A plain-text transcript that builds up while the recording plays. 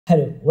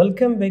Hello,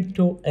 welcome back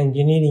to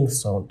Engineering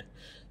Sound.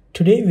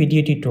 Today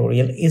video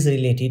tutorial is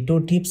related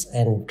to tips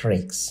and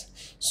tricks.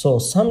 So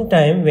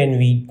sometime when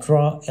we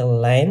draw a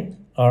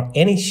line or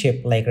any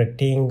shape like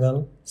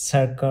rectangle,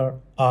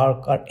 circle,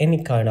 arc or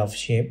any kind of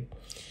shape,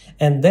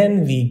 and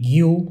then we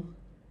give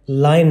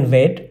line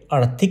weight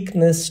or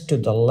thickness to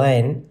the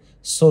line,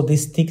 so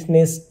this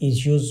thickness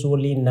is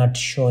usually not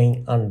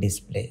showing on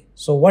display.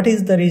 So what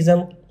is the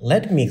reason?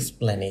 Let me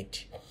explain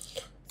it.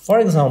 For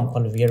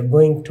example, we are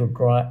going to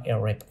draw a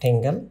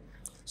rectangle,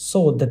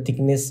 so the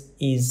thickness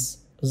is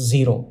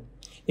 0.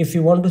 If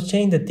you want to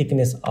change the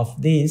thickness of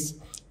this,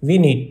 we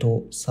need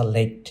to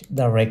select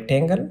the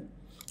rectangle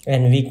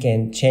and we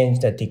can change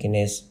the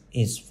thickness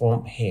is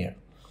from here.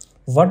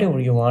 Whatever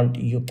you want,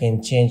 you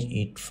can change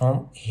it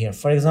from here.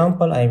 For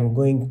example, I am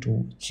going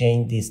to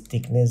change this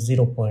thickness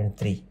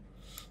 0.3,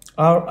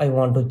 or I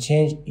want to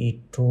change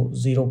it to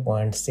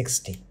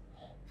 0.60.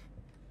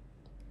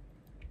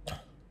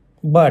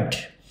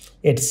 But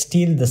it's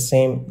still the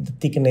same, the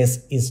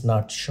thickness is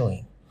not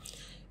showing.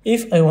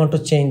 If I want to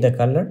change the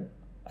color,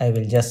 I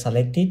will just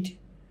select it.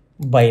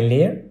 By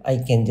layer, I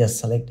can just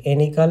select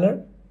any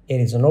color. There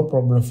is no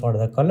problem for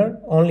the color,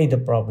 only the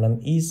problem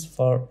is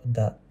for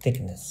the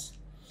thickness.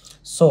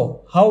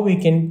 So how we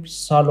can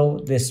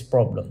solve this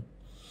problem?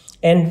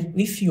 And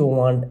if you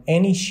want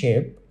any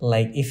shape,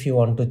 like if you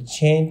want to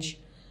change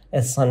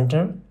a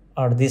center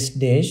or this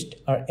dashed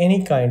or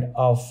any kind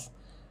of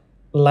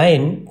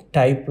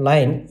type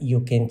line,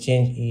 you can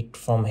change it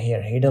from here.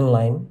 Hidden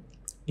line,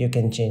 you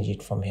can change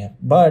it from here,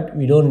 but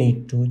we don't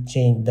need to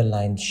change the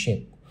line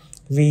shape.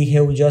 We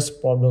have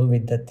just problem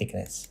with the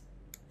thickness,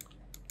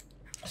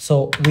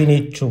 so we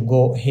need to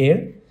go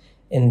here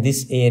in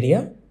this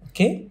area.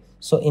 Okay,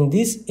 so in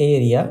this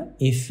area,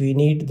 if we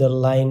need the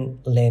line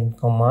length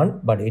command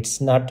but it's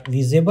not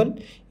visible,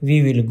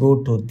 we will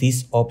go to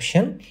this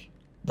option,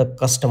 the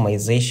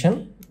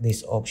customization,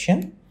 this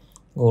option.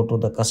 Go to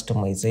the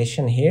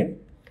customization here.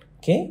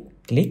 Okay,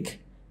 click,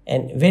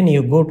 and when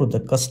you go to the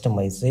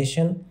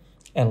customization,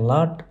 a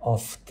lot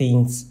of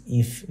things,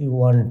 if you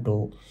want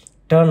to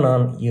turn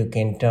on, you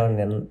can turn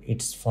on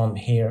it's from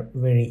here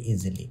very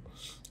easily.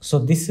 So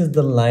this is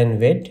the line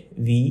weight.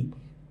 We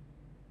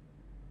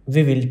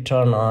will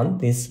turn on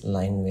this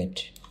line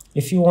weight.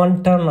 If you want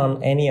to turn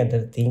on any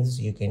other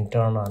things, you can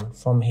turn on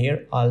from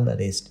here. All the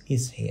rest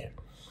is here,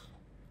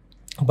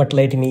 but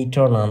let me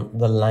turn on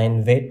the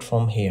line weight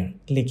from here.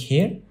 Click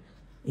here.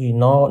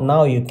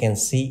 Now you can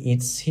see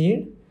it's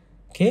here.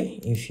 Okay,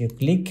 if you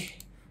click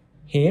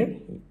here,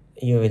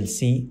 you will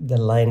see the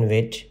line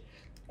weight,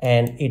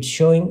 and it's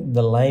showing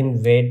the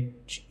line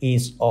weight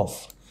is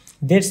off.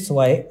 That's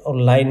why our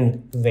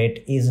line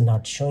weight is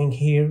not showing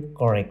here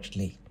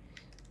correctly.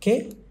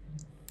 Okay,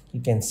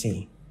 you can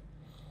see.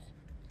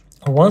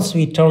 Once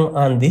we turn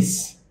on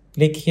this,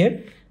 click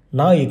here.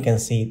 Now you can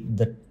see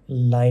the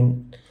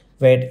line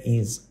weight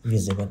is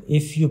visible.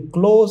 If you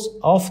close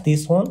off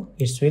this one,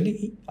 it's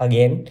really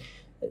again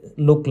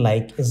look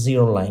like a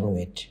 0 line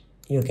weight.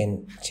 You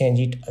can change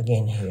it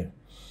again here.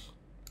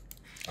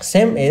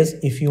 Same as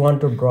if you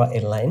want to draw a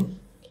line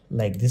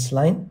like this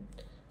line.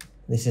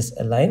 This is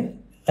a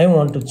line. I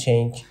want to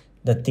change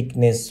the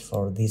thickness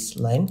for this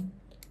line.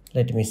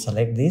 Let me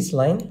select this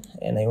line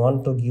and I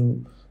want to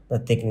give the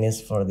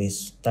thickness for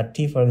this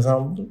 30, for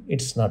example.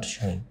 It's not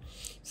showing.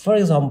 For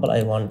example,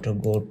 I want to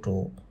go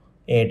to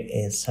add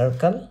a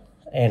circle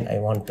and I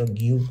want to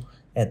give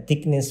a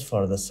thickness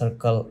for the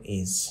circle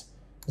is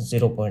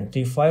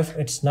 0.35.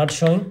 It's not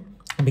showing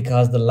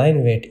because the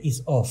line weight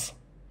is off.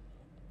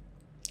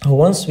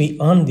 Once we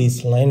on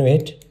this line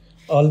weight,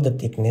 all the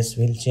thickness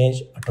will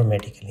change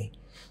automatically.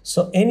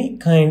 So any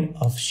kind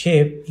of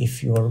shape,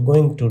 if you are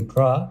going to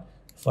draw,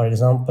 for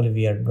example,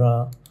 we are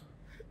draw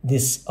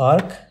this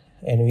arc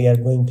and we are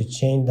going to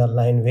change the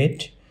line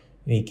weight,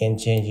 we can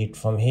change it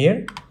from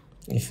here.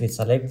 If we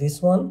select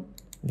this one,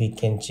 we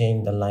can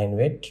change the line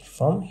weight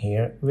from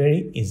here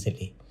very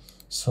easily.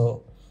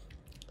 So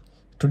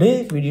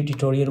today video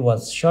tutorial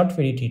was short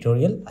video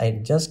tutorial. I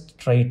just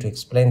try to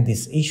explain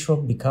this issue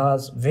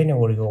because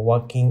whenever you're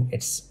working,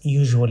 it's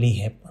usually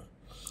happen.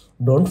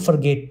 Don't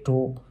forget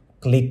to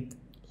click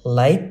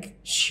like,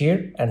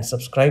 share and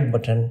subscribe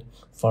button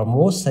for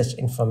more such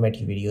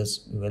informative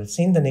videos. We will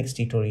see in the next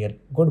tutorial.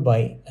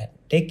 Goodbye and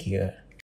take care.